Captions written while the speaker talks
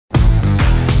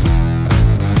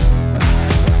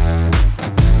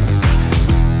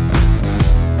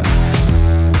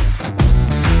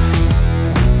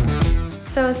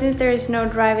So since there is no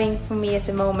driving for me at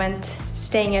the moment,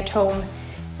 staying at home,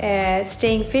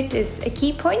 staying fit is a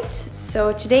key point.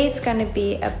 So today it's going to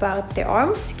be about the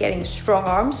arms, getting strong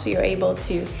arms so you're able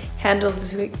to handle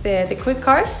the quick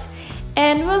cars.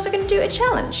 And we're also going to do a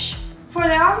challenge. For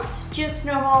the arms, just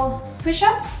normal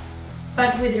push-ups,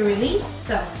 but with a release.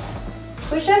 So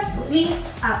push up,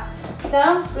 release, up,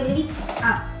 down, release,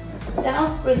 up,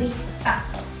 down, release, up.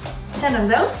 10 of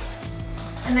those.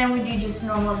 And then we do just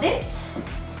normal dips.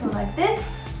 So like this,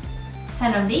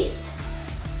 10 of these.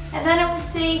 And then I would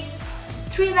say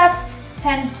 3 laps,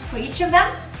 10 for each of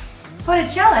them. For the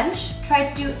challenge, try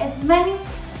to do as many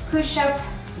push-up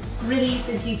release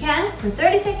as you can for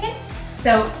 30 seconds.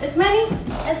 So as many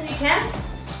as you can,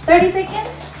 30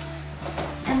 seconds.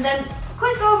 And then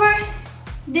quick over,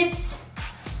 dips,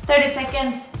 30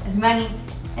 seconds, as many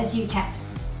as you can.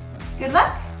 Good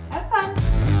luck!